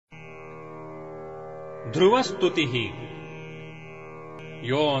ध्रुवस्तुतिः।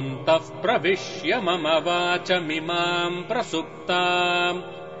 योऽन्तः प्रविश्य मम वाचमिमाम् प्रसुप्ताम्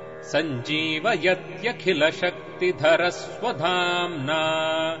सञ्जीवयत्यखिलशक्तिधरस्वधाम्ना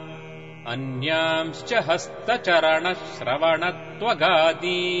अन्यांश्च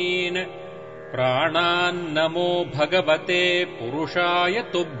हस्तचरणश्रवणत्वगादीन् प्राणान्नमो भगवते पुरुषाय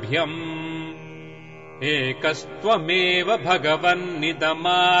तुभ्यम्। एकस्त्वमेव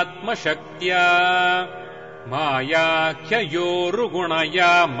भगवन्निदमात्मशक्त्या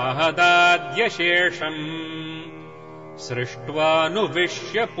मायाख्ययोरुगुणया महदाद्यशेषम्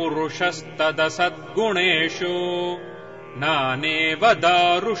सृष्ट्वानुविश्य पुरुषस्तदसद्गुणेषु नानेव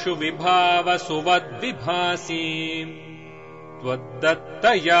दारुषु विभावसुवद्विभासि।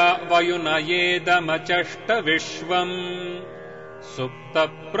 त्वद्दत्तया वयुनयेदमचष्टविश्वम्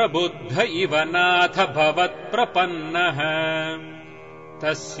सुप्तप्रबुद्ध इव नाथ भवत्प्रपन्नः।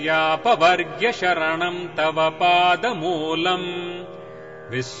 तस्यापवर्ग्य शरणम् तव पादमूलम्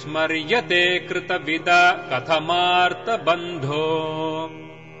विस्मर्यते कृतविदा कथमार्तबन्धो।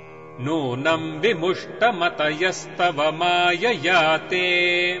 नूनम् विमुष्टमतयस्तव माययाते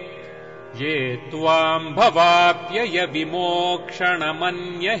ये त्वाम् भवाप्यय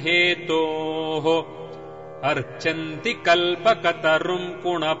विमोक्षणमन्यहेतोः। अर्चन्ति कल्पकतरुम्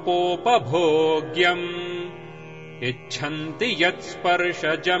कुणपोपभोग्यम् इच्छन्ति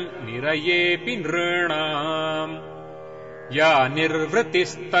यत्स्पर्शजम् निरयेऽपि नृणाम्। या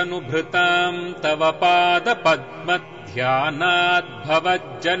निर्वृतिस्तनुभृताम् तव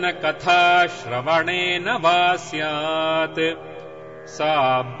पादपद्मध्यानाद्भवज्जनकथाश्रवणेन वा स्यात्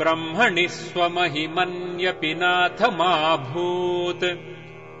सा ब्रह्मणि स्वमहिमन्यपि नाथ माभूत्।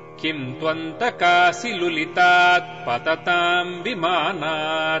 किम् त्वन्तकासि लुलितात् पतताम्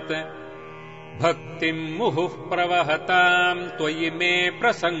विमानात् भक्तिम् मुहुः प्रवहताम् त्वयि मे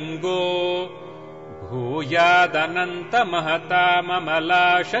प्रसङ्गो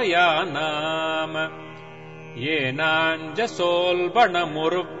भूयादनन्तमहताममलाशयानाम्।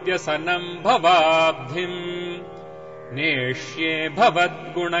 येनाञ्जसोल्बणमुरुव्यसनम् भवाब्धिम् नेष्ये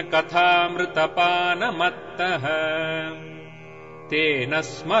भवद्गुणकथामृतपानमत्तः। तेन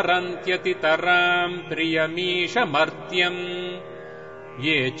स्मरन्त्यतितराम् प्रियमीशमर्त्यम्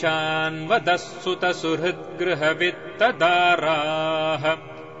ये चान्वदःसुतसुहृद्गृहवित्तदाराः।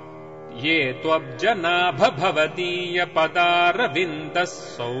 ये त्वब्जनाभभवदीयपदारविन्दः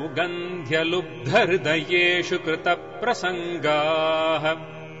सौगन्ध्यलुब्धहृदयेषु कृतप्रसङ्गाः।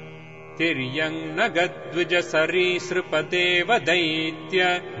 तिर्यङ्नगद्विजसरीसृपदेव दैत्य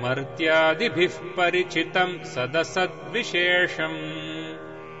मर्त्यादिभिः परिचितम् सदसद्विशेषम्।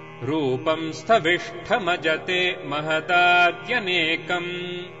 रूपम् स्थविष्ठमजते महदाद्यनेकम्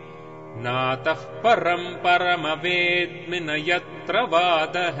नातः परम् परमवेद्मि न यत्र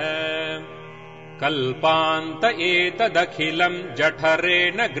वादः। कल्पान्त एतदखिलम्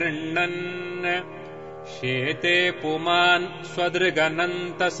जठरेण गृह्णन् शेते पुमान्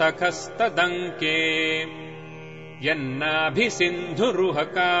स्वदृगनन्तसखस्तदङ्के।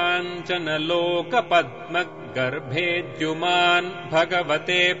 यन्नाभिसिन्धुरुहकाञ्चन लोकपद्मगर्भेद्युमान्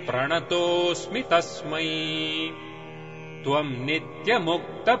भगवते प्रणतोऽस्मि तस्मै। त्वम्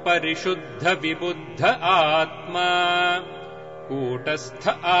नित्यमुक्तपरिशुद्धविबुद्ध आत्मा कूटस्थ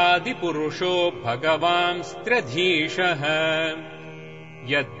आदिपुरुषो भगवांस्त्र्यधीशः।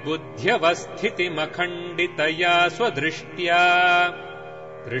 यद्बुद्ध्यवस्थितिमखण्डितया स्वदृष्ट्या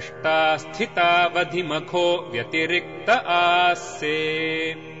दृष्टास्थितावधिमखो व्यतिरिक्त आस्ते।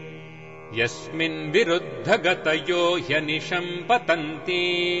 यस्मिन् विरुद्धगतयो ह्यनिशम् पतन्ति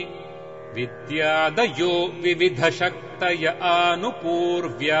विद्यादयो विविधशक्तय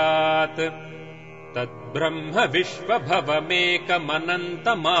आनुपूर्व्यात्। तद्ब्रह्म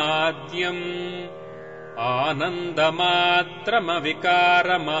विश्वभवमेकमनन्तमाद्यम्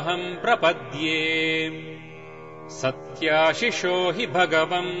आनन्दमात्रमविकारमहम् प्रपद्ये। सत्याशिषो हि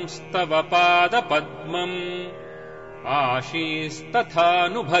भगवंस्तव पादपद्मम्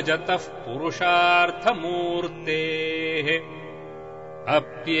आशीस्तथानुभजतः पुरुषार्थमूर्तेः।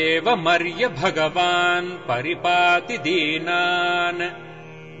 अप्येवमर्य भगवान् परिपाति दीनान्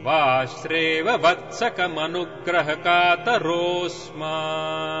वाश्रेव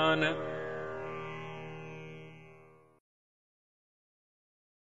वत्सकमनुग्रहकातरोऽस्मान्।